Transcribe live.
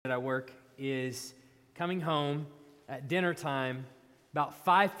that I work is coming home at dinner time, about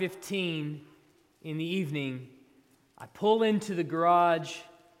 5:15 in the evening. I pull into the garage,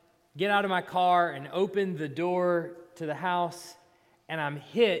 get out of my car, and open the door to the house, and I'm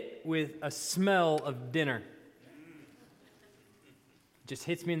hit with a smell of dinner. It just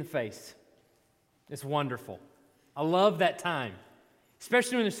hits me in the face. It's wonderful. I love that time,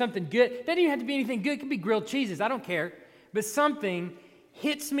 especially when there's something good. It doesn't even have to be anything good. It can be grilled cheeses. I don't care. But something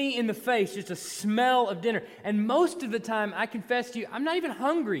hits me in the face, just a smell of dinner. And most of the time, I confess to you, I'm not even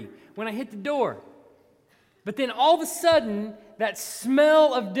hungry when I hit the door. But then all of a sudden, that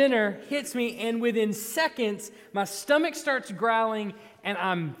smell of dinner hits me, and within seconds, my stomach starts growling, and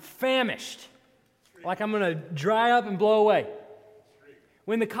I'm famished. Like I'm going to dry up and blow away.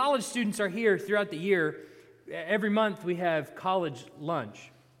 When the college students are here throughout the year, every month we have college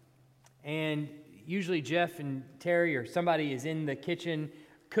lunch. And usually Jeff and Terry or somebody is in the kitchen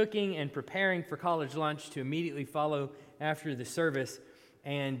cooking and preparing for college lunch to immediately follow after the service.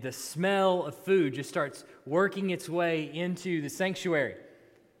 And the smell of food just starts working its way into the sanctuary.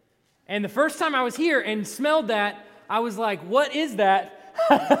 And the first time I was here and smelled that, I was like, what is that?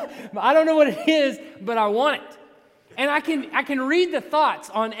 I don't know what it is, but I want it. And I can read the thoughts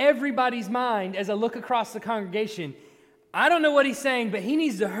on everybody's mind as I look across the congregation. I don't know what he's saying, but he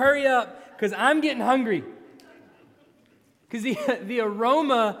needs to hurry up because I'm getting hungry. Because the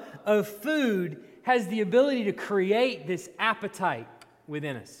aroma of food has the ability to create this appetite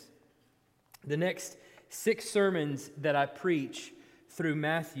within us. The next 6 sermons that I preach through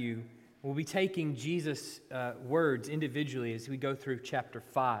Matthew will be taking Jesus' words individually as we go through chapter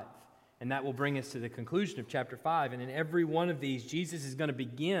 5. And that will bring us to the conclusion of chapter 5. And in every one of these, Jesus is going to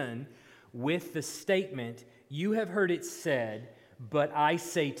begin with the statement, "You have heard it said, but I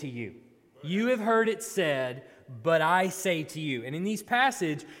say to you." You have heard it said, but I say to you. And in these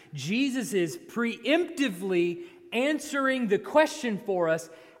passages, Jesus is preemptively answering the question for us,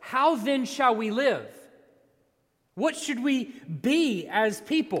 how then shall we live? What should we be as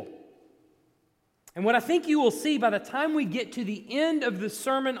people? And what I think you will see by the time we get to the end of the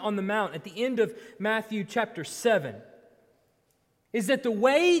Sermon on the Mount, at the end of Matthew chapter 7, is that the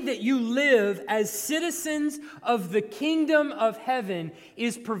way that you live as citizens of the kingdom of heaven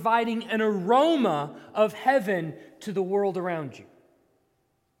is providing an aroma of heaven to the world around you.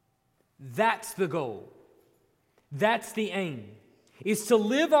 That's the goal. That's the aim, is to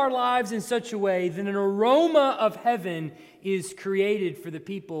live our lives in such a way that an aroma of heaven is created for the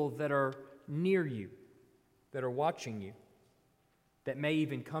people that are near you, that are watching you, that may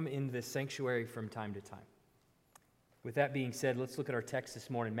even come into this sanctuary from time to time. With that being said, let's look at our text this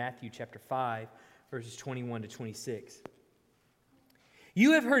morning, Matthew chapter 5, verses 21 to 26.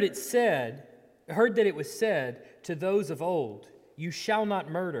 You have heard that it was said to those of old, "You shall not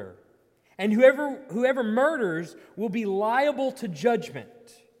murder, and whoever murders will be liable to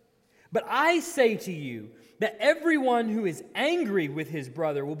judgment. But I say to you that everyone who is angry with his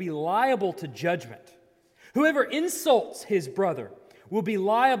brother will be liable to judgment. Whoever insults his brother will be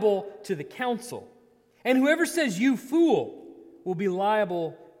liable to the council. And whoever says, 'You fool,' will be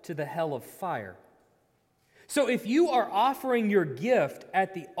liable to the hell of fire. So if you are offering your gift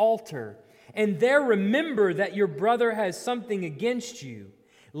at the altar, and there remember that your brother has something against you,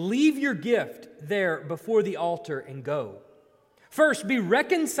 leave your gift there before the altar and go. First, be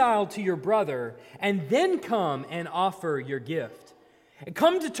reconciled to your brother, and then come and offer your gift. And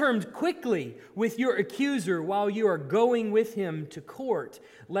come to terms quickly with your accuser while you are going with him to court,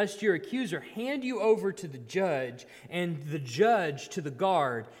 lest your accuser hand you over to the judge, and the judge to the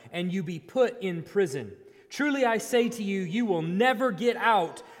guard, and you be put in prison. Truly I say to you, you will never get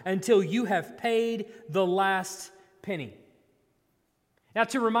out until you have paid the last penny." Now,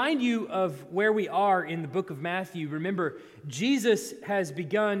 to remind you of where we are in the book of Matthew, remember, Jesus has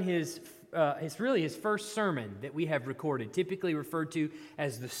begun his first sermon that we have recorded, typically referred to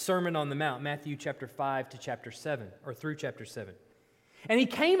as the Sermon on the Mount, Matthew chapter 5 to chapter 7, or through chapter 7. And he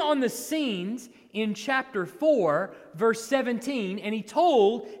came on the scenes in chapter 4, verse 17, and he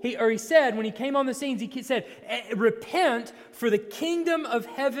said, when he came on the scenes, he said, "Repent, for the kingdom of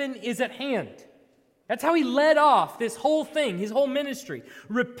heaven is at hand." That's how he led off this whole thing, his whole ministry.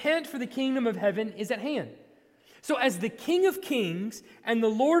 Repent, for the kingdom of heaven is at hand. So as the King of Kings and the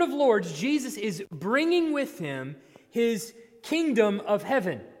Lord of Lords, Jesus is bringing with him his kingdom of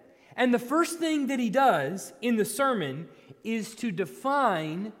heaven. And the first thing that he does in the sermon is to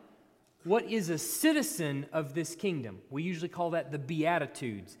define what is a citizen of this kingdom? We usually call that the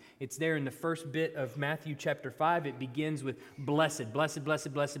Beatitudes. It's there in the first bit of Matthew chapter 5. It begins with blessed, blessed,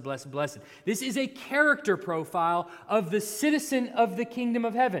 blessed, blessed, blessed, blessed. This is a character profile of the citizen of the kingdom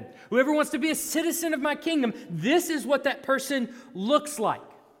of heaven. Whoever wants to be a citizen of my kingdom, this is what that person looks like.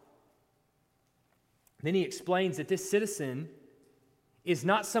 Then he explains that this citizen is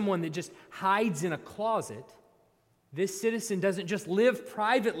not someone that just hides in a closet. This citizen doesn't just live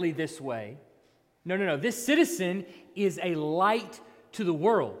privately this way. No. This citizen is a light to the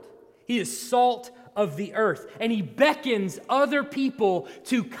world. He is salt of the earth. And he beckons other people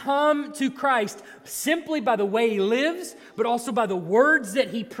to come to Christ simply by the way he lives, but also by the words that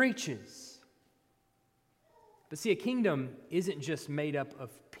he preaches. But see, a kingdom isn't just made up of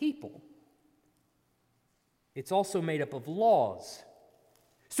people. It's also made up of laws.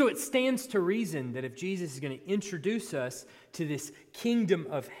 So it stands to reason that if Jesus is going to introduce us to this kingdom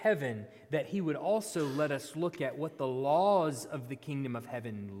of heaven, that he would also let us look at what the laws of the kingdom of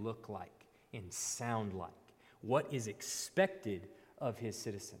heaven look like and sound like. What is expected of his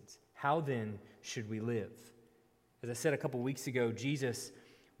citizens? How then should we live? As I said a couple weeks ago, Jesus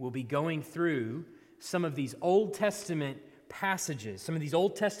will be going through some of these Old Testament passages, some of these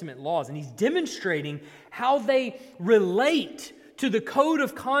Old Testament laws, and he's demonstrating how they relate to the code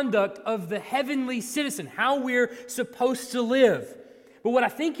of conduct of the heavenly citizen, how we're supposed to live. But what I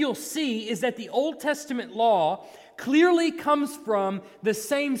think you'll see is that the Old Testament law clearly comes from the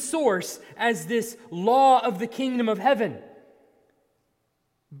same source as this law of the kingdom of heaven.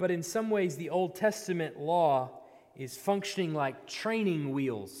 But in some ways, the Old Testament law is functioning like training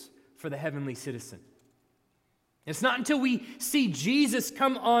wheels for the heavenly citizen. It's not until we see Jesus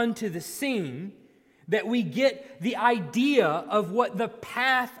come onto the scene that we get the idea of what the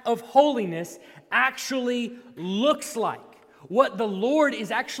path of holiness actually looks like, what the Lord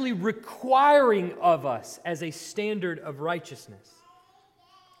is actually requiring of us as a standard of righteousness.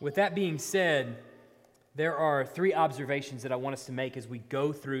 With that being said, there are 3 observations that I want us to make as we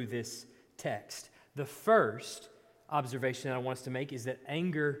go through this text. The first observation that I want us to make is that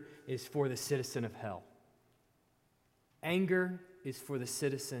anger is for the citizen of hell. Anger is for the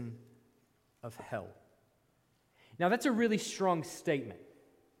citizen of hell. Now, that's a really strong statement.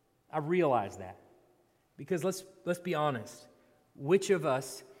 I realize that. Because let's be honest. Which of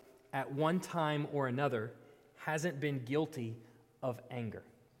us, at one time or another, hasn't been guilty of anger?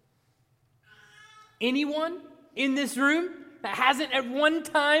 Anyone in this room that hasn't at one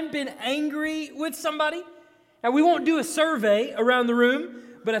time been angry with somebody? Now, we won't do a survey around the room,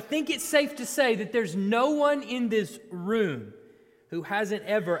 but I think it's safe to say that there's no one in this room who hasn't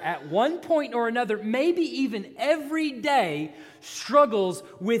ever, at one point or another, maybe even every day, struggles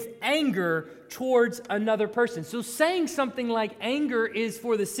with anger towards another person. So saying something like anger is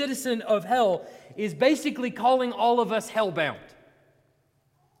for the citizen of hell is basically calling all of us hellbound.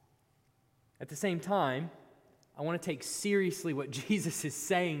 At the same time, I want to take seriously what Jesus is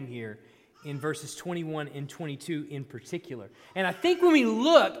saying here in verses 21 and 22 in particular. And I think when we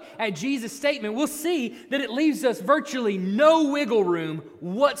look at Jesus' statement, we'll see that it leaves us virtually no wiggle room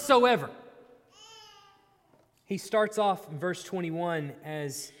whatsoever. He starts off in verse 21,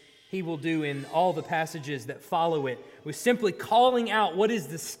 as he will do in all the passages that follow it, with simply calling out what is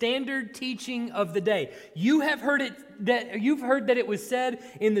the standard teaching of the day. You've heard that it was said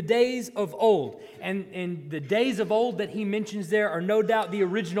in the days of old. And the days of old that he mentions there are no doubt the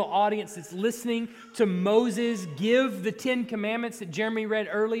original audience that's listening to Moses give the 10 commandments that Jeremy read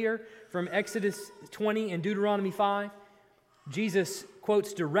earlier from Exodus 20 and Deuteronomy 5. Jesus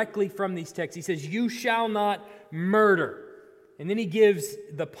quotes directly from these texts. He says, "You shall not murder." And then he gives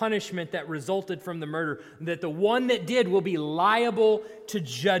the punishment that resulted from the murder, that the one that did will be liable to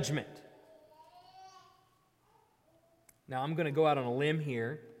judgment. Now, I'm going to go out on a limb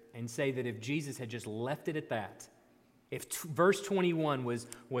here and say that if Jesus had just left it at that, if verse 21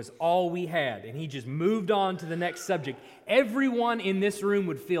 was all we had, and he just moved on to the next subject, everyone in this room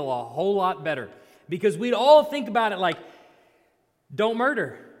would feel a whole lot better. Because we'd all think about it like, don't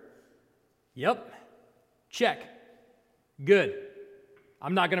murder. Yep. Check. Good.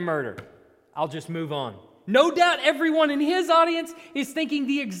 I'm not going to murder. I'll just move on. No doubt everyone in his audience is thinking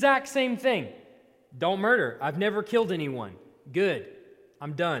the exact same thing. Don't murder. I've never killed anyone. Good.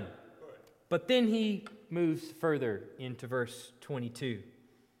 I'm done. But then he moves further into verse 22.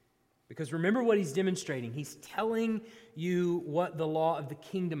 Because remember what he's demonstrating. He's telling you what the law of the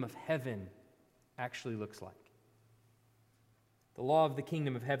kingdom of heaven actually looks like. The law of the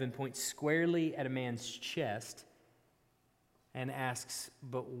kingdom of heaven points squarely at a man's chest and asks,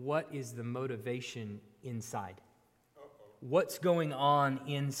 but what is the motivation inside? what's going on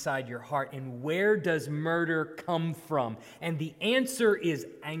inside your heart and where does murder come from? And the answer is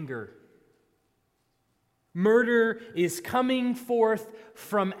anger. Murder is coming forth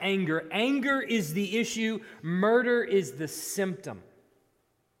from anger. Anger is the issue. Murder is the symptom.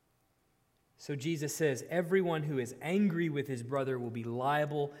 So Jesus says, everyone who is angry with his brother will be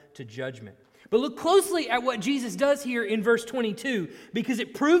liable to judgment. But look closely at what Jesus does here in verse 22, because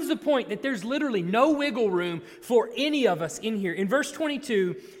it proves the point that there's literally no wiggle room for any of us in here. In verse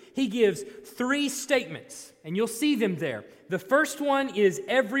 22, he gives 3 statements, and you'll see them there. The first one is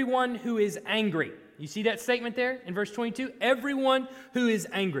everyone who is angry. You see that statement there in verse 22? Everyone who is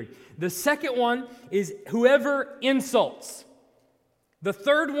angry. The second one is whoever insults. The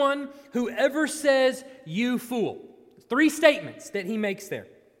third one, whoever says, you fool. 3 statements that he makes there.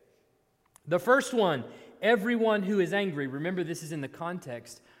 The first one, everyone who is angry. Remember, this is in the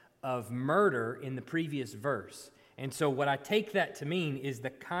context of murder in the previous verse. And so what I take that to mean is the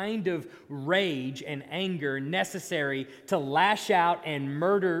kind of rage and anger necessary to lash out and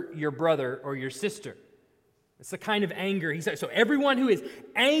murder your brother or your sister. It's the kind of anger he says. So everyone who is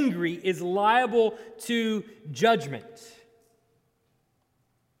angry is liable to judgment.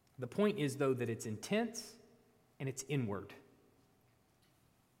 The point is, though, that it's intense and it's inward.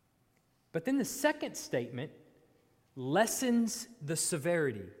 But then the second statement lessens the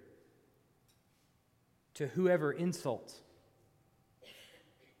severity to whoever insults.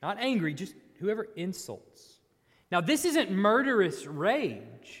 Not angry, just whoever insults. Now, this isn't murderous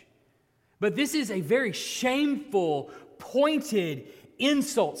rage, but this is a very shameful, pointed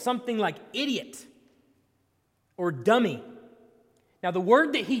insult, something like idiot or dummy. Now, the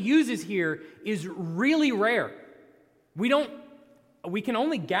word that he uses here is really rare. We can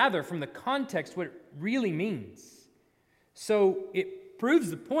only gather from the context what it really means. So it proves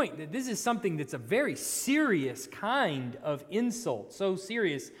the point that this is something that's a very serious kind of insult, so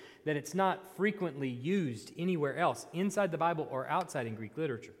serious that it's not frequently used anywhere else, inside the Bible or outside in Greek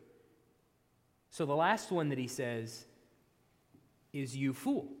literature. So the last one that he says is you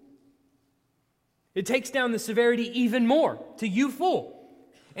fool. It takes down the severity even more to you fool.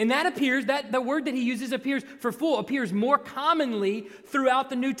 And that the word that he uses for fool appears more commonly throughout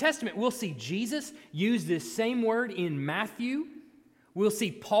the New Testament. We'll see Jesus use this same word in Matthew. We'll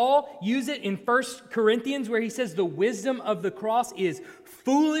see Paul use it in 1 Corinthians, where he says the wisdom of the cross is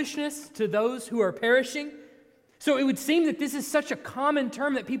foolishness to those who are perishing. So it would seem that this is such a common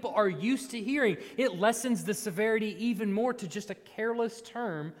term that people are used to hearing. It lessens the severity even more to just a careless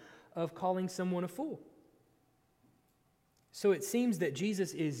term of calling someone a fool. So it seems that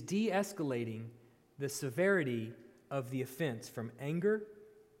Jesus is de-escalating the severity of the offense from anger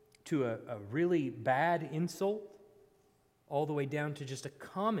to a really bad insult, all the way down to just a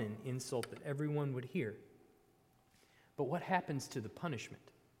common insult that everyone would hear. But what happens to the punishment?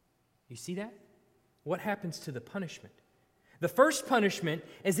 You see that? What happens to the punishment? The first punishment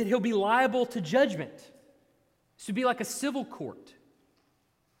is that he'll be liable to judgment. This would be like a civil court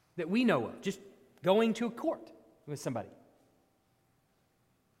that we know of, just going to a court with somebody.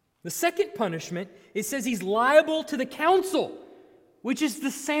 The second punishment, it says he's liable to the council, which is the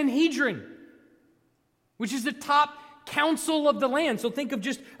Sanhedrin, which is the top council of the land. So think of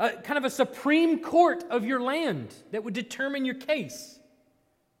just kind of a supreme court of your land that would determine your case.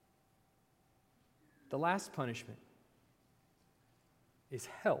 The last punishment is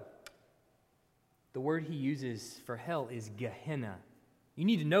hell. The word he uses for hell is Gehenna. You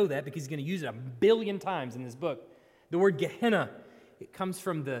need to know that because he's going to use it 1 billion times in this book. The word Gehenna, it comes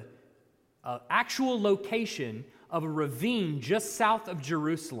from the actual location of a ravine just south of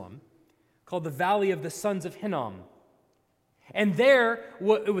Jerusalem called the Valley of the Sons of Hinnom. And there,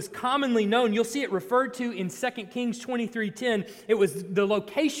 it was commonly known, you'll see it referred to in 2 Kings 23:10. It was the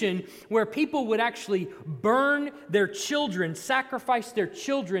location where people would actually burn their children, sacrifice their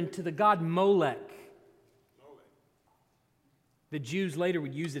children to the god Molech. The Jews later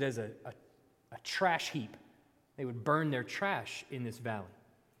would use it as a trash heap. They would burn their trash in this valley.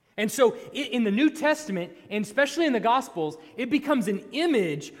 And so in the New Testament, and especially in the Gospels, it becomes an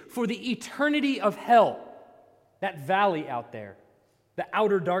image for the eternity of hell. That valley out there, the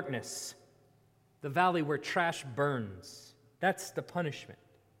outer darkness, the valley where trash burns. That's the punishment.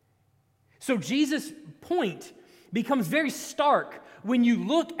 So Jesus' point becomes very stark when you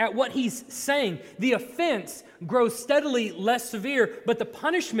look at what he's saying. The offense grows steadily less severe, but the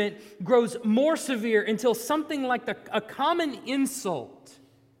punishment grows more severe until something like a common insult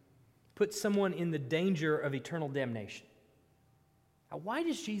puts someone in the danger of eternal damnation. Now, why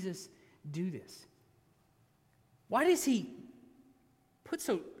does Jesus do this? Why does he put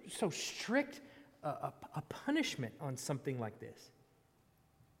so strict a punishment on something like this.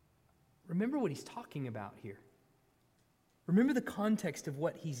 Remember what he's talking about here. Remember the context of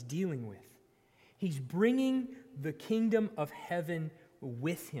what he's dealing with. He's bringing the kingdom of heaven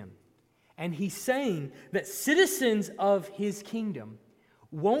with him. And he's saying that citizens of his kingdom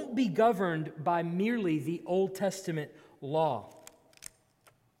won't be governed by merely the Old Testament law,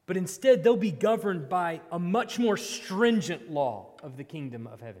 but instead they'll be governed by a much more stringent law of the kingdom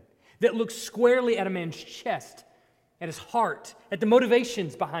of heaven that looks squarely at a man's chest, at his heart, at the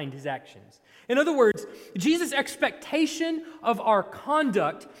motivations behind his actions. In other words, Jesus' expectation of our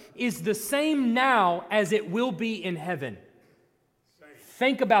conduct is the same now as it will be in heaven.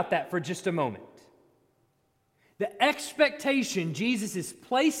 Think about that for just a moment. The expectation Jesus is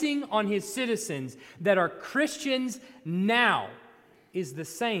placing on his citizens that are Christians now is the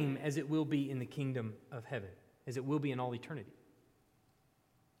same as it will be in the kingdom of heaven, as it will be in all eternity.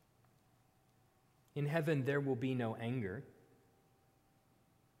 In heaven, there will be no anger.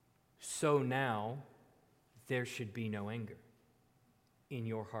 So now, there should be no anger in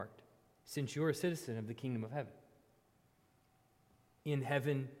your heart, since you're a citizen of the kingdom of heaven. In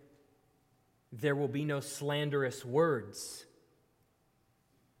heaven, there will be no slanderous words.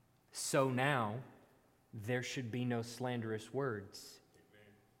 So now, there should be no slanderous words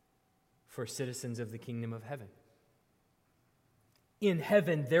for citizens of the kingdom of heaven. In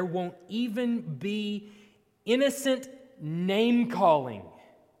heaven, there won't even be innocent name-calling.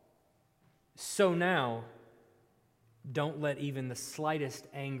 So now, don't let even the slightest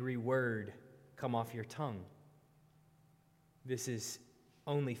angry word come off your tongue. This is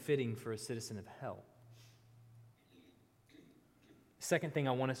only fitting for a citizen of hell. Second thing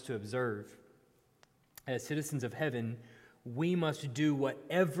I want us to observe, as citizens of heaven, we must do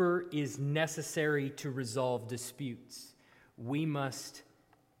whatever is necessary to resolve disputes. We must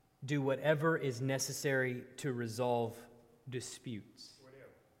do whatever is necessary to resolve disputes.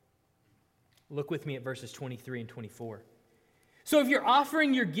 Look with me at verses 23 and 24. So if you're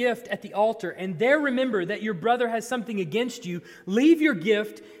offering your gift at the altar and there remember that your brother has something against you, leave your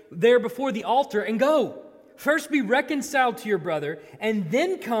gift there before the altar and go. First be reconciled to your brother and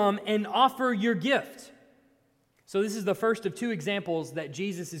then come and offer your gift. So this is the first of two examples that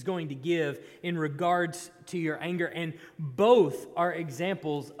Jesus is going to give in regards to your anger, and both are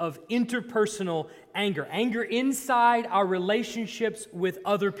examples of interpersonal anger. Anger inside our relationships with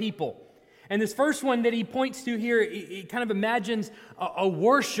other people. And this first one that he points to here, it kind of imagines a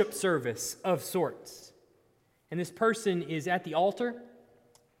worship service of sorts. And this person is at the altar,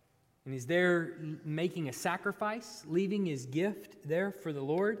 and he's there making a sacrifice, leaving his gift there for the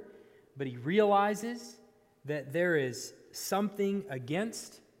Lord, but he realizes that there is something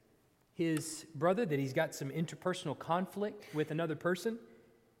against his brother, that he's got some interpersonal conflict with another person.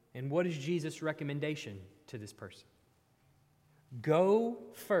 And what is Jesus' recommendation to this person? Go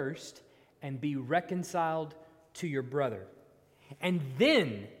first and be reconciled to your brother, and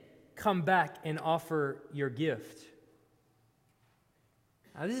then come back and offer your gift.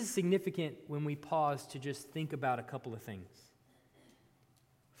 Now, this is significant when we pause to just think about a couple of things.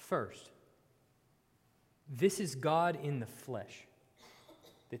 First, this is God in the flesh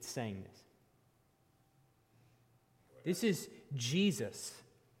that's saying this. This is Jesus,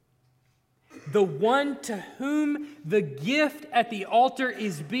 the one to whom the gift at the altar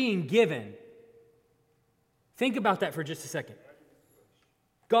is being given. Think about that for just a second.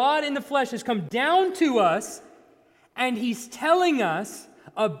 God in the flesh has come down to us, and he's telling us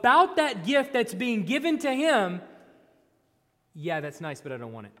about that gift that's being given to him. Yeah, that's nice, but I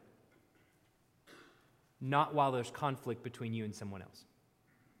don't want it. Not while there's conflict between you and someone else.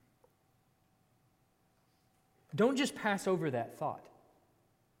 Don't just pass over that thought.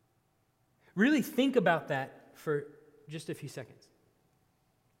 Really think about that for just a few seconds.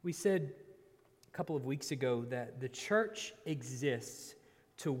 We said a couple of weeks ago that the church exists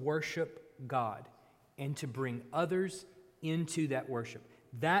to worship God and to bring others into that worship.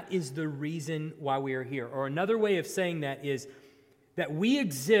 That is the reason why we are here. Or another way of saying that is that we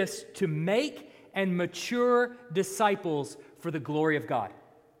exist to make and mature disciples for the glory of God.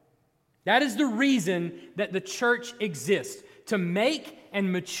 That is the reason that the church exists, to make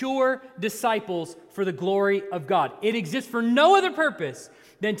and mature disciples for the glory of God. It exists for no other purpose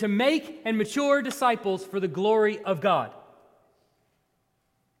than to make and mature disciples for the glory of God.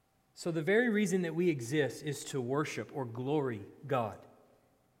 So the very reason that we exist is to worship or glory God.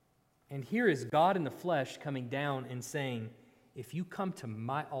 And here is God in the flesh coming down and saying, if you come to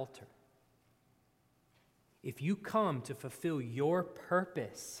my altar, if you come to fulfill your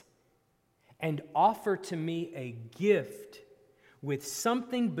purpose and offer to me a gift with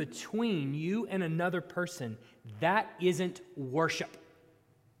something between you and another person, that isn't worship.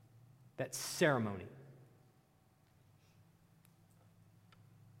 That's ceremony.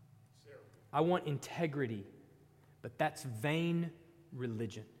 I want integrity, but that's vain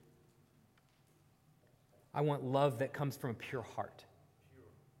religion. I want love that comes from a pure heart.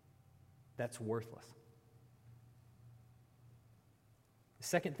 That's worthless. The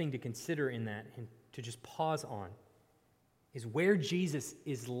second thing to consider in that, and to just pause on, is where Jesus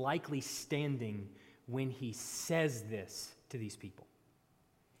is likely standing when he says this to these people.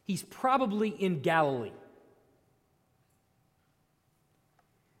 He's probably in Galilee.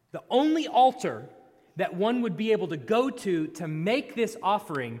 The only altar that one would be able to go to make this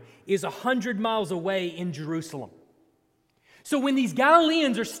offering is 100 miles away in Jerusalem. So when these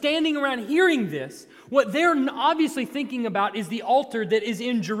Galileans are standing around hearing this, what they're obviously thinking about is the altar that is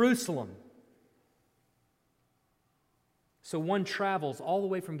in Jerusalem. So one travels all the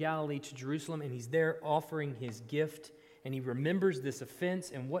way from Galilee to Jerusalem, and he's there offering his gift, and he remembers this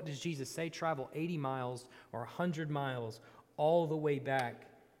offense. And what does Jesus say? Travel 80 miles or 100 miles all the way back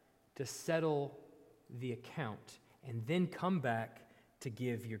to settle the account, and then come back to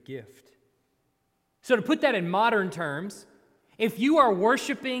give your gift. So to put that in modern terms, if you are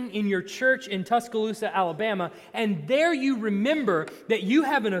worshiping in your church in Tuscaloosa, Alabama, and there you remember that you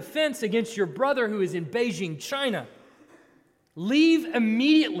have an offense against your brother who is in Beijing, China, leave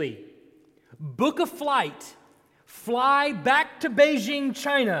immediately, book a flight, fly back to Beijing,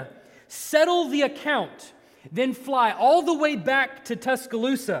 China, settle the account, then fly all the way back to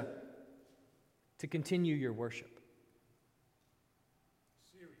Tuscaloosa to continue your worship.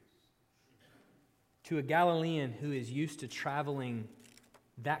 To a Galilean who is used to traveling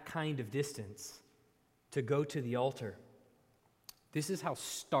that kind of distance to go to the altar, this is how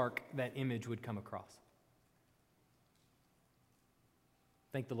stark that image would come across.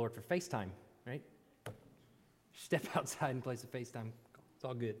 Thank the Lord for FaceTime, right? Step outside and place a FaceTime. It's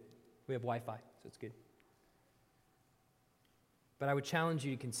all good. We have Wi-Fi, so it's good. But I would challenge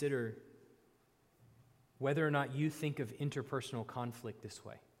you to consider whether or not you think of interpersonal conflict this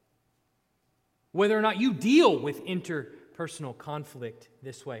way. Whether or not you deal with interpersonal conflict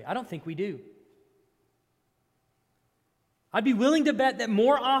this way. I don't think we do. I'd be willing to bet that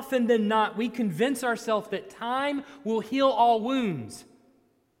more often than not, we convince ourselves that time will heal all wounds.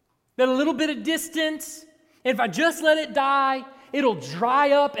 That a little bit of distance, and if I just let it die, it'll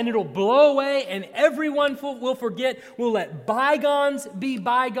dry up and it'll blow away and everyone will forget. We'll let bygones be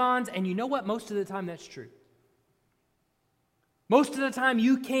bygones. And you know what? Most of the time that's true. Most of the time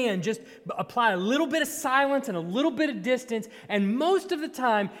you can just apply a little bit of silence and a little bit of distance, and most of the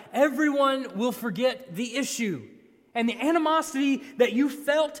time everyone will forget the issue. And the animosity that you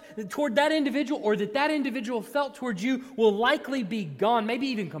felt toward that individual or that individual felt towards you will likely be gone, maybe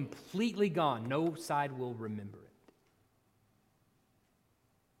even completely gone. No side will remember it.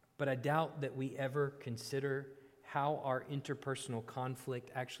 But I doubt that we ever consider how our interpersonal conflict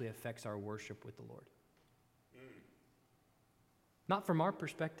actually affects our worship with the Lord. Not from our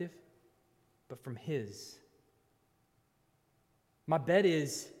perspective, but from His. My bet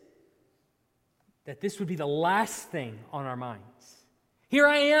is that this would be the last thing on our minds. Here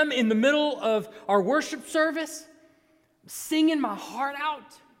I am in the middle of our worship service, singing my heart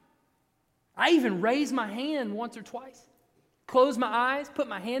out. I even raised my hand once or twice. Close my eyes, put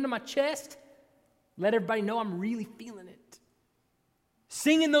my hand on my chest, let everybody know I'm really feeling it.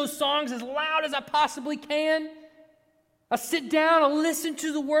 Singing those songs as loud as I possibly can. I sit down, I listen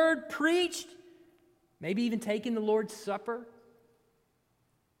to the word preached, maybe even taking the Lord's Supper.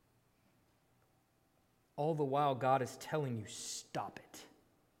 All the while, God is telling you, stop it.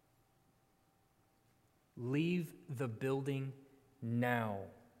 Leave the building now.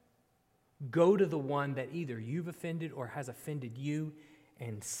 Go to the one that either you've offended or has offended you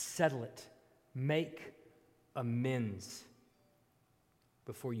and settle it. Make amends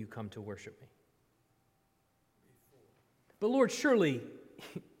before you come to worship me. But Lord, surely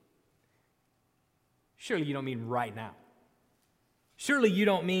you don't mean right now. Surely you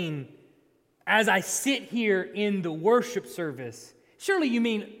don't mean as I sit here in the worship service. Surely you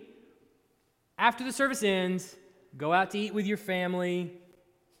mean after the service ends, go out to eat with your family,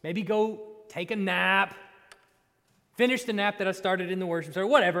 maybe go take a nap, finish the nap that I started in the worship service,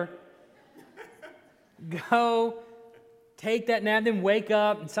 whatever. Go take that nap, then wake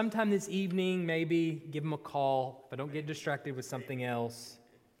up, and sometime this evening, maybe give them a call, but don't get distracted with something else.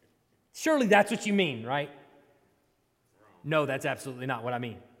 Surely that's what you mean, right? No, that's absolutely not what I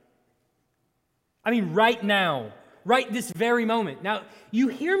mean. I mean right now, right this very moment. Now, you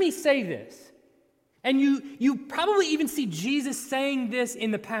hear me say this And you probably even see Jesus saying this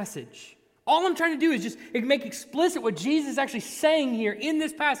in the passage. All I'm trying to do is just make explicit what Jesus is actually saying here in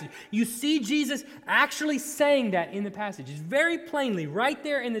this passage. You see Jesus actually saying that in the passage. It's very plainly right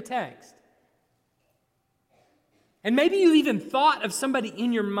there in the text. And maybe you even thought of somebody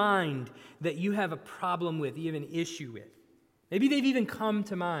in your mind that you have a problem with, you have an issue with. Maybe they've even come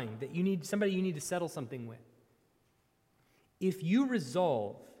to mind that you need somebody you need to settle something with. If you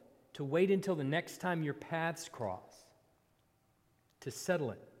resolve to wait until the next time your paths cross to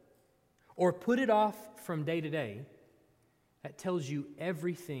settle it, or put it off from day to day, that tells you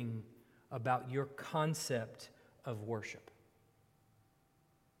everything about your concept of worship.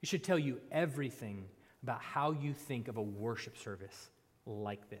 It should tell you everything about how you think of a worship service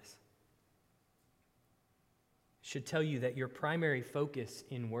like this. It should tell you that your primary focus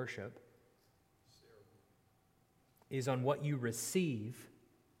in worship is on what you receive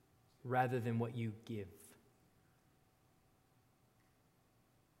rather than what you give.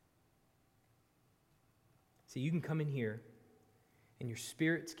 See, you can come in here and your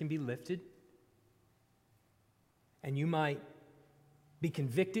spirits can be lifted, and you might be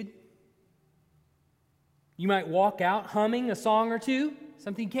convicted. You might walk out humming a song or two,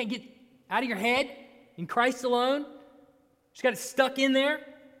 something you can't get out of your head in Christ alone. Just got it stuck in there.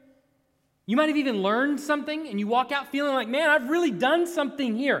 You might have even learned something, and you walk out feeling like, man, I've really done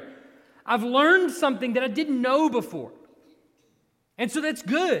something here. I've learned something that I didn't know before. And so that's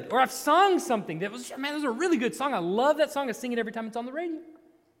good. Or I've sung something that was, man, that was a really good song. I love that song. I sing it every time it's on the radio.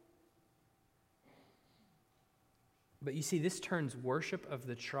 But you see, this turns worship of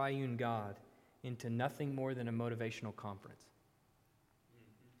the triune God into nothing more than a motivational conference.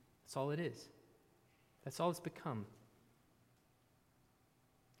 That's all it is. That's all it's become.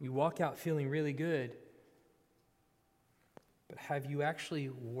 You walk out feeling really good, but have you actually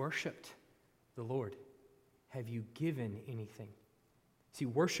worshiped the Lord? Have you given anything? See,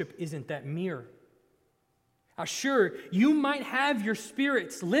 worship isn't that mere. Now, sure, you might have your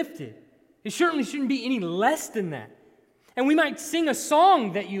spirits lifted. It certainly shouldn't be any less than that. And we might sing a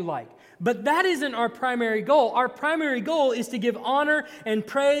song that you like, but that isn't our primary goal. Our primary goal is to give honor and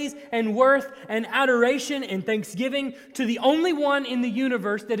praise and worth and adoration and thanksgiving to the only one in the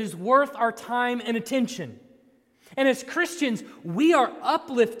universe that is worth our time and attention. And as Christians, we are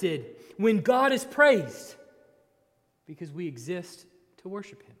uplifted when God is praised because we exist to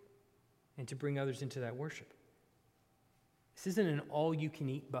worship Him and to bring others into that worship. This isn't an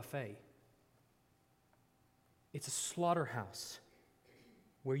all-you-can-eat buffet. It's a slaughterhouse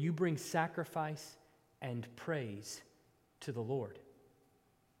where you bring sacrifice and praise to the Lord.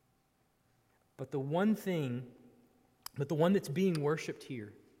 But the one that's being worshiped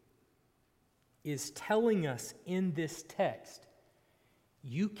here is telling us in this text,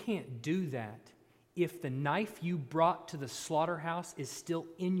 you can't do that if the knife you brought to the slaughterhouse is still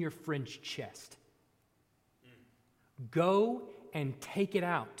in your friend's chest. Go and take it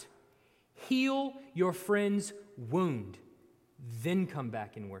out. Heal your friend's wound. Then come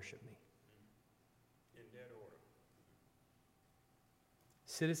back and worship me. In that order.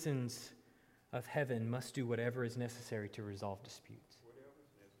 Citizens of heaven must do whatever is necessary to resolve disputes. Whatever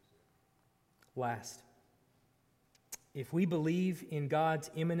is necessary. Last, if we believe in God's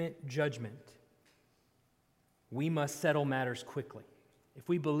imminent judgment, we must settle matters quickly. If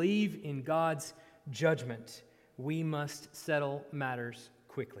we believe in God's judgment, we must settle matters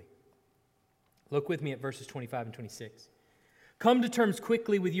quickly. Look with me at verses 25 and 26. Come to terms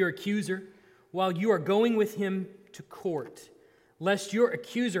quickly with your accuser while you are going with him to court, lest your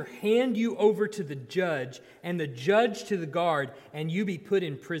accuser hand you over to the judge and the judge to the guard, and you be put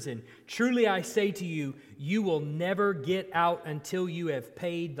in prison. Truly I say to you, you will never get out until you have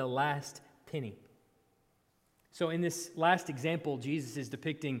paid the last penny. So in this last example, Jesus is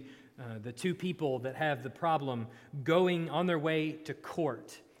depicting the two people that have the problem going on their way to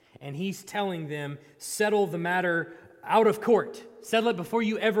court. And he's telling them, settle the matter out of court. Settle it before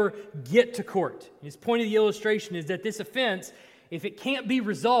you ever get to court. His point of the illustration is that this offense, if it can't be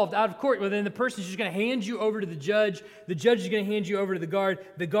resolved out of court, well, then the person's just going to hand you over to the judge is going to hand you over to the guard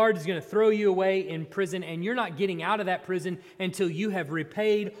is going to throw you away in prison, and you're not getting out of that prison until you have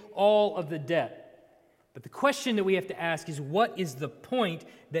repaid all of the debt. But the question that we have to ask is, what is the point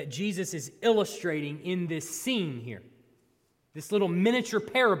that Jesus is illustrating in this scene here? This little miniature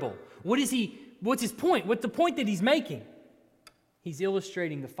parable. What's his point? What's the point that he's making? He's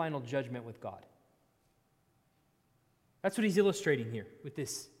illustrating the final judgment with God. That's what he's illustrating here with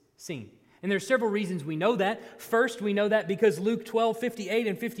this scene. And there's several reasons we know that. First, we know that because Luke 12, 58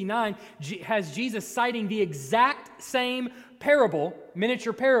 and 59 has Jesus citing the exact same parable,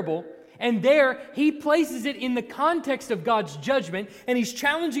 miniature parable, And there, he places it in the context of God's judgment, and he's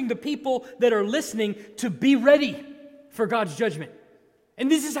challenging the people that are listening to be ready for God's judgment. And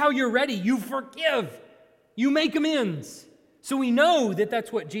this is how you're ready. You forgive. You make amends. So we know that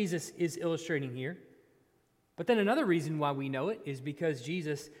that's what Jesus is illustrating here. But then another reason why we know it is because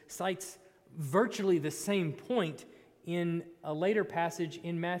Jesus cites virtually the same point in a later passage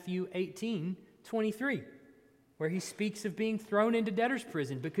in Matthew 18:23, where he speaks of being thrown into debtor's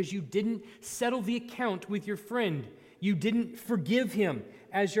prison because you didn't settle the account with your friend. You didn't forgive him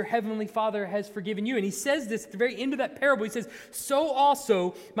as your heavenly Father has forgiven you. And he says this at the very end of that parable. He says, so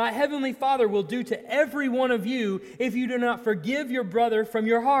also my heavenly Father will do to every one of you if you do not forgive your brother from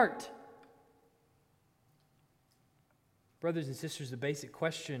your heart. Brothers and sisters, the basic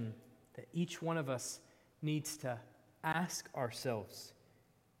question that each one of us needs to ask ourselves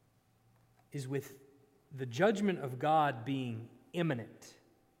is, with the judgment of God being imminent,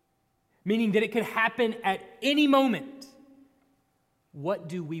 meaning that it could happen at any moment, what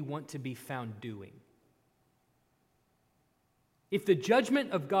do we want to be found doing? If the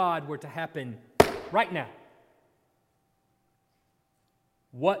judgment of God were to happen right now,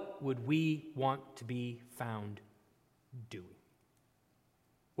 what would we want to be found doing?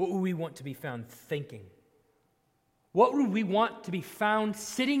 What would we want to be found thinking? What would we want to be found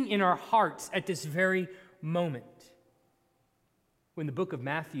sitting in our hearts at this very moment? When the book of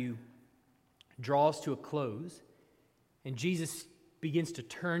Matthew draws to a close and Jesus begins to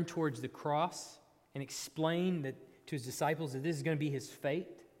turn towards the cross and explain that to his disciples that this is going to be his fate,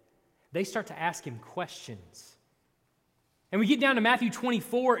 they start to ask him questions. And we get down to Matthew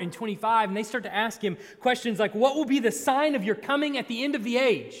 24 and 25, and they start to ask him questions like, what will be the sign of your coming at the end of the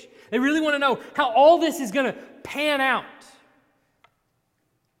age? They really want to know how all this is going to pan out.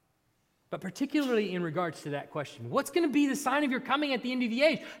 But particularly in regards to that question, what's going to be the sign of your coming at the end of the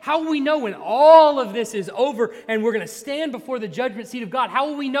age? How will we know when all of this is over and we're going to stand before the judgment seat of God? How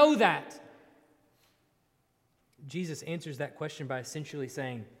will we know that? Jesus answers that question by essentially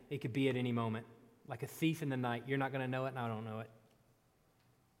saying it could be at any moment. Like a thief in the night. You're not going to know it, and I don't know it.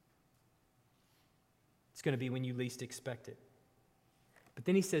 It's going to be when you least expect it. But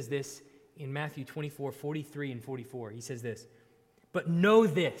then he says this in Matthew 24, 43 and 44. He says this, but know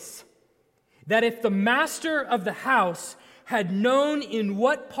this, that if the master of the house had known in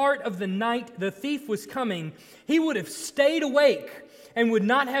what part of the night the thief was coming, he would have stayed awake and would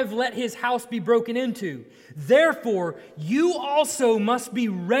not have let his house be broken into. Therefore, you also must be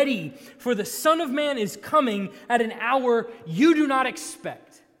ready, for the Son of Man is coming at an hour you do not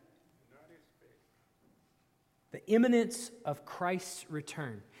expect. The imminence of Christ's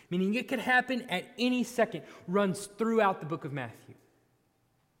return, meaning it could happen at any second, runs throughout the book of Matthew,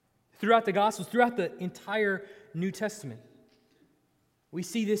 throughout the Gospels, throughout the entire New Testament. We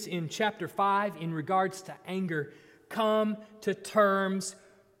see this in chapter 5 in regards to anger. Come to terms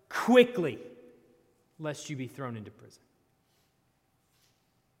quickly, lest you be thrown into prison.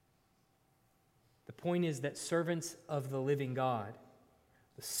 The point is that servants of the living God,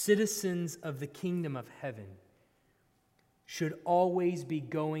 the citizens of the kingdom of heaven, should always be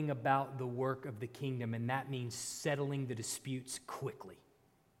going about the work of the kingdom, and that means settling the disputes quickly,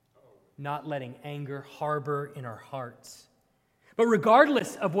 not letting anger harbor in our hearts. But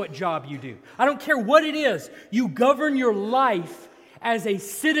regardless of what job you do, I don't care what it is, you govern your life as a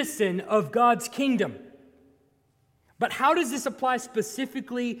citizen of God's kingdom. But how does this apply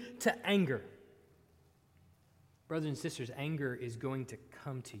specifically to anger? Brothers and sisters, anger is going to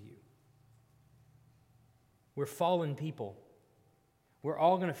come to you. We're fallen people. We're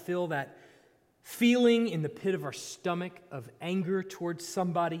all going to feel that feeling in the pit of our stomach of anger towards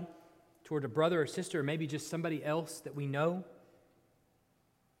somebody, toward a brother or sister, or maybe just somebody else that we know.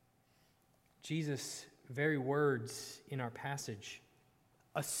 Jesus' very words in our passage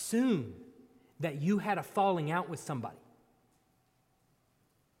assume that you had a falling out with somebody.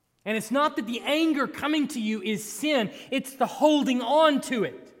 And it's not that the anger coming to you is sin, it's the holding on to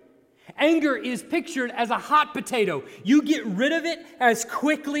it. Anger is pictured as a hot potato. You get rid of it as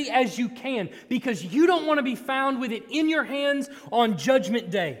quickly as you can because you don't want to be found with it in your hands on Judgment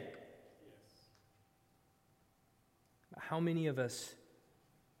Day. How many of us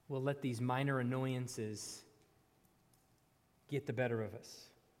will let these minor annoyances get the better of us?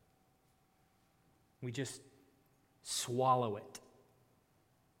 We just swallow it.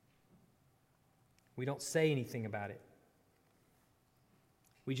 We don't say anything about it.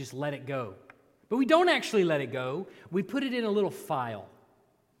 We just let it go. But we don't actually let it go. We put it in a little file.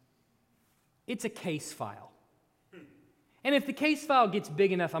 It's a case file. And if the case file gets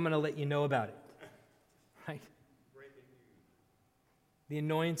big enough, I'm going to let you know about it. Right? The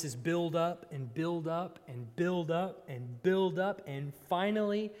annoyances build up and build up and build up and build up, and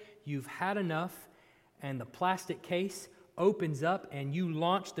finally you've had enough, and the plastic case opens up and you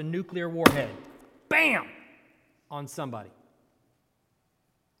launch the nuclear warhead. Bam! On somebody.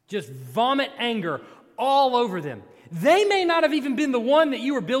 Just vomit anger all over them. They may not have even been the one that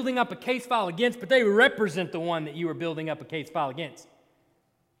you were building up a case file against, but they represent the one that you were building up a case file against.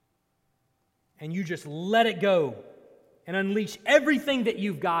 And you just let it go and unleash everything that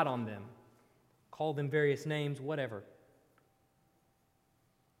you've got on them. Call them various names, whatever.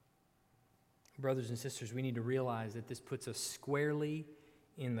 Brothers and sisters, we need to realize that this puts us squarely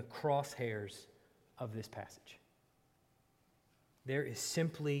in the crosshairs of this passage. There is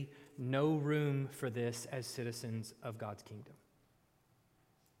simply no room for this as citizens of God's kingdom.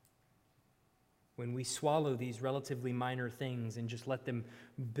 When we swallow these relatively minor things and just let them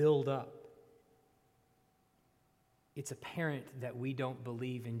build up, it's apparent that we don't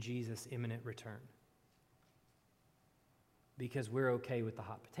believe in Jesus' imminent return because we're okay with the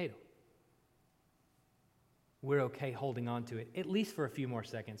hot potato. We're okay holding on to it, at least for a few more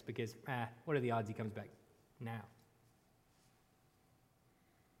seconds, because, what are the odds he comes back now?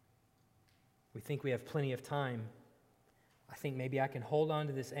 We think we have plenty of time. I think maybe I can hold on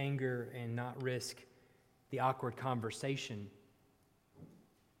to this anger and not risk the awkward conversation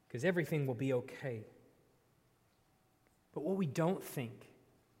because everything will be okay. But what we don't think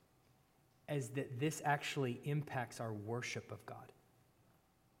is that this actually impacts our worship of God.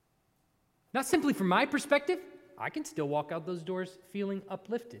 Not simply from my perspective, I can still walk out those doors feeling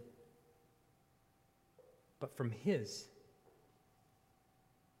uplifted, but from His.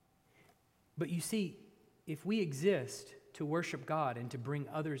 But you see, if we exist to worship God and to bring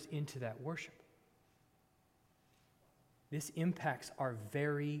others into that worship, this impacts our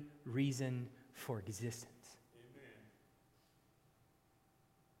very reason for existence. Amen.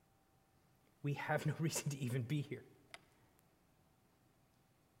 We have no reason to even be here.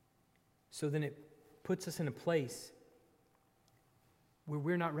 So then it puts us in a place where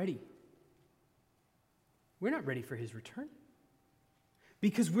we're not ready. We're not ready for His return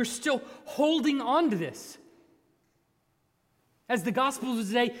because we're still holding on to this. As the Gospels would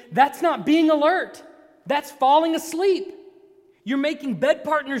say, that's not being alert. That's falling asleep. You're making bed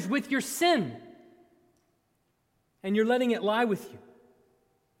partners with your sin, and you're letting it lie with you.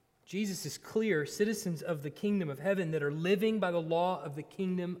 Jesus is clear, citizens of the kingdom of heaven that are living by the law of the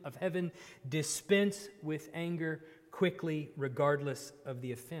kingdom of heaven dispense with anger quickly, regardless of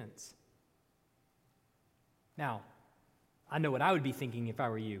the offense. Now, I know what I would be thinking if I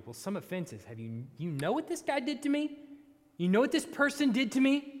were you. Well, some offenses, you know what this guy did to me? You know what this person did to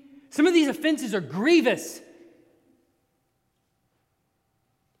me? Some of these offenses are grievous.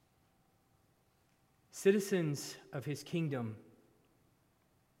 Citizens of His kingdom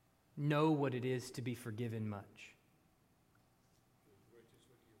know what it is to be forgiven much.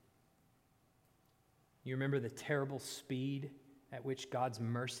 You remember the terrible speed at which God's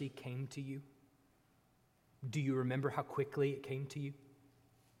mercy came to you? Do you remember how quickly it came to you?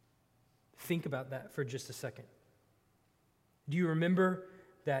 Think about that for just a second. Do you remember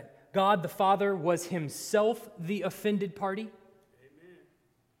that God the Father was Himself the offended party? Amen.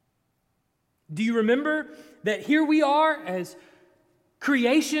 Do you remember that here we are as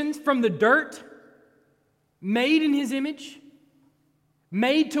creations from the dirt, made in His image,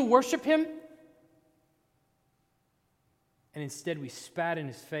 made to worship Him? And instead we spat in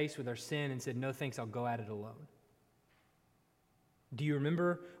His face with our sin and said, no thanks, I'll go at it alone. Do you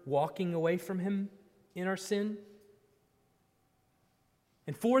remember walking away from Him in our sin?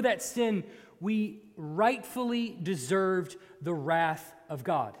 And for that sin, we rightfully deserved the wrath of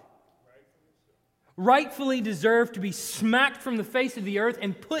God. Rightfully deserved to be smacked from the face of the earth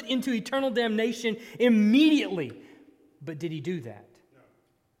and put into eternal damnation immediately. But did He do that? No.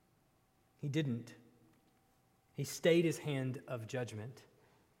 He didn't. He stayed His hand of judgment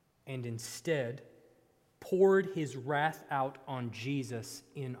and instead poured His wrath out on Jesus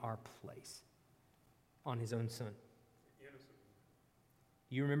in our place, on His own Son. Innocent.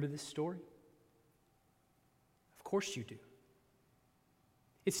 You remember this story? Of course you do.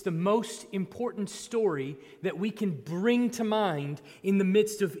 It's the most important story that we can bring to mind in the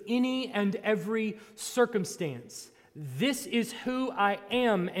midst of any and every circumstance. This is who I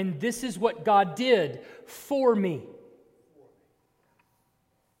am, and this is what God did for me.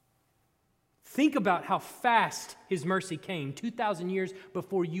 Think about how fast His mercy came, 2,000 years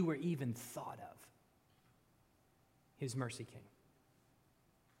before you were even thought of. His mercy came.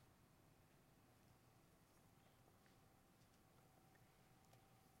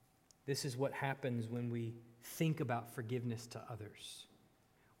 This is what happens when we think about forgiveness to others.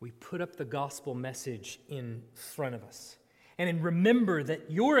 we put up the gospel message in front of us. And remember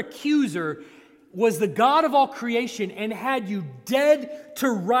that your accuser was the God of all creation and had you dead to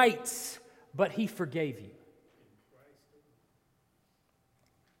rights, but he forgave you.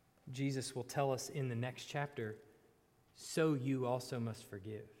 Jesus will tell us in the next chapter, so you also must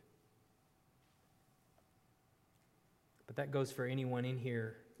forgive. But that goes for anyone in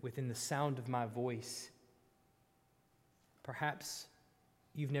here within the sound of my voice. Perhaps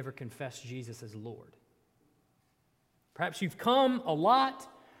you've never confessed Jesus as Lord. Perhaps you've come a lot.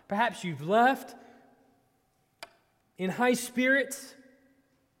 Perhaps you've left in high spirits.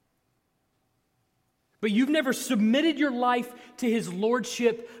 But you've never submitted your life to His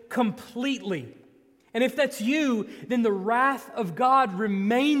Lordship completely. And if that's you, then the wrath of God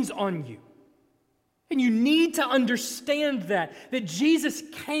remains on you. And you need to understand that Jesus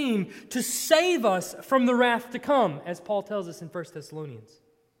came to save us from the wrath to come, as Paul tells us in 1 Thessalonians.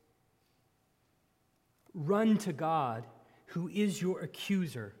 Run to God, who is your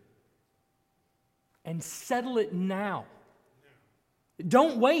accuser, and settle it now.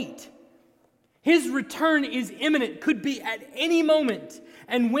 Don't wait. His return is imminent, could be at any moment.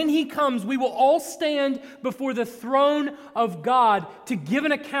 And when He comes, we will all stand before the throne of God to give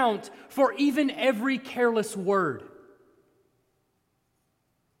an account for even every careless word.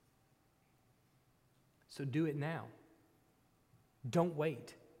 So do it now. Don't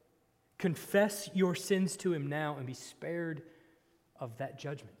wait. Confess your sins to Him now and be spared of that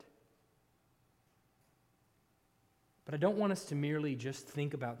judgment. But I don't want us to merely just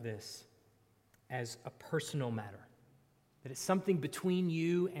think about this as a personal matter, that it's something between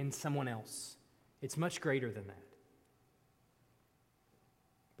you and someone else. It's much greater than that.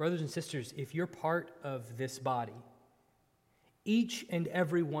 Brothers and sisters, if you're part of this body, each and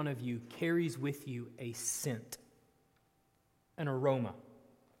every one of you carries with you a scent, an aroma.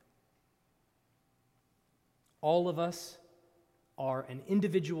 All of us are an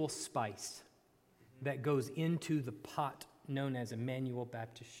individual spice that goes into the pot known as Emmanuel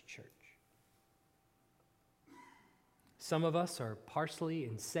Baptist Church. Some of us are parsley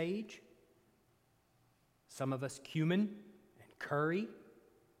and sage. Some of us cumin and curry.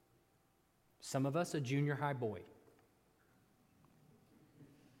 Some of us a junior high boy.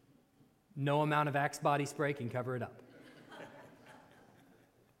 No amount of Axe body spray can cover it up.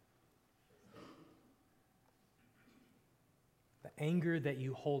 The anger that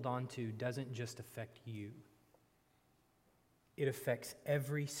you hold on to doesn't just affect you. It affects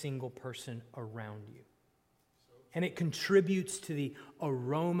every single person around you. And it contributes to the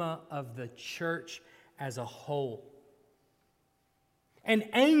aroma of the church as a whole. And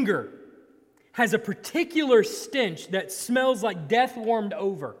anger has a particular stench that smells like death warmed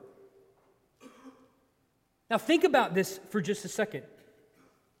over. Now think about this for just a second.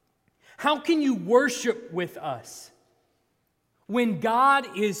 How can you worship with us when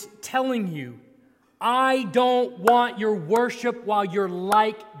God is telling you, I don't want your worship while you're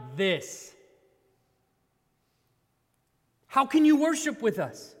like this? How can you worship with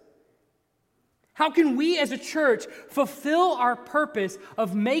us? How can we as a church fulfill our purpose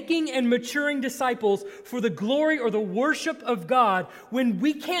of making and maturing disciples for the glory or the worship of God when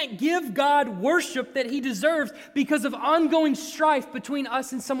we can't give God worship that He deserves because of ongoing strife between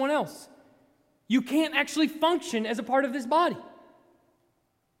us and someone else? You can't actually function as a part of this body.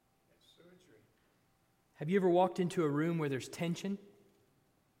 Have you ever walked into a room where there's tension?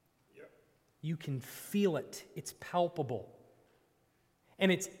 Yep. You can feel it. It's palpable.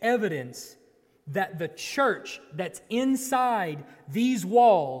 And it's evidence that the church that's inside these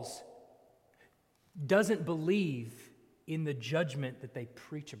walls doesn't believe in the judgment that they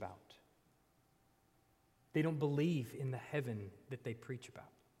preach about. They don't believe in the heaven that they preach about.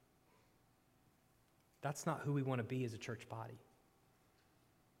 That's not who we want to be as a church body.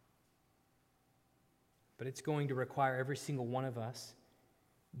 But it's going to require every single one of us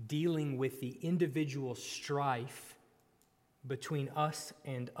dealing with the individual strife between us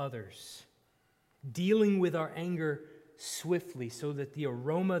and others, dealing with our anger swiftly so that the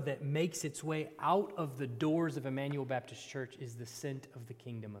aroma that makes its way out of the doors of Emmanuel Baptist Church is the scent of the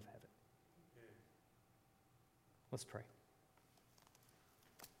kingdom of heaven. Let's pray.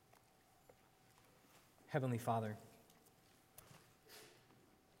 Heavenly Father,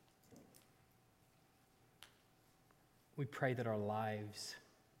 we pray that our lives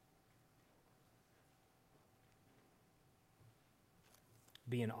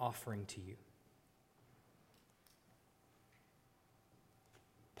be an offering to you.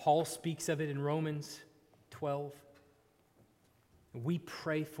 Paul speaks of it in Romans 12. We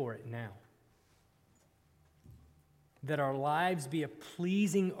pray for it now. that our lives be a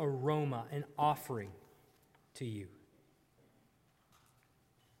pleasing aroma, an offering to you.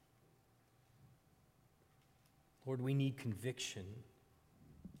 Lord, we need conviction.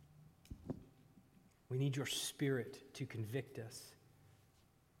 We need your Spirit to convict us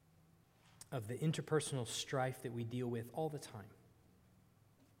of the interpersonal strife that we deal with all the time.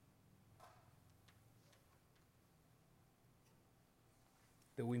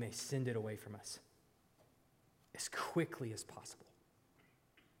 That we may send it away from us as quickly as possible.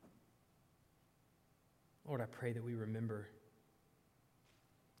 Lord, I pray that we remember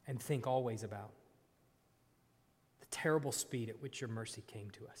and think always about the terrible speed at which your mercy came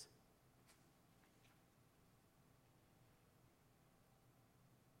to us.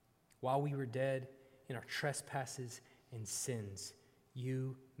 While we were dead in our trespasses and sins,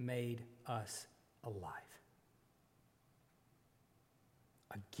 you made us alive.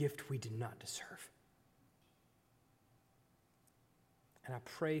 A gift we did not deserve. And I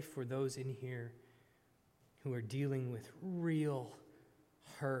pray for those in here who are dealing with real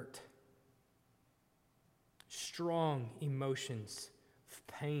hurt, strong emotions of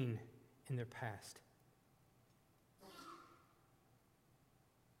pain in their past.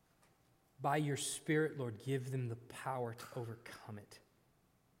 By your Spirit, Lord, give them the power to overcome it,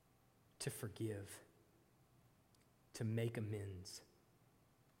 to forgive, to make amends,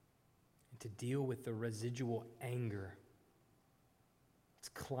 and to deal with the residual anger that's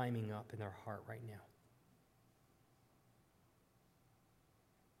climbing up in their heart right now.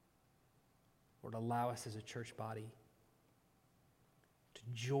 Lord, allow us as a church body to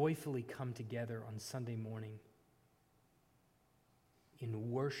joyfully come together on Sunday morning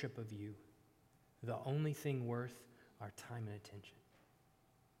in worship of you, the only thing worth our time and attention.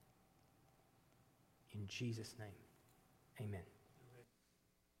 In Jesus' name, amen.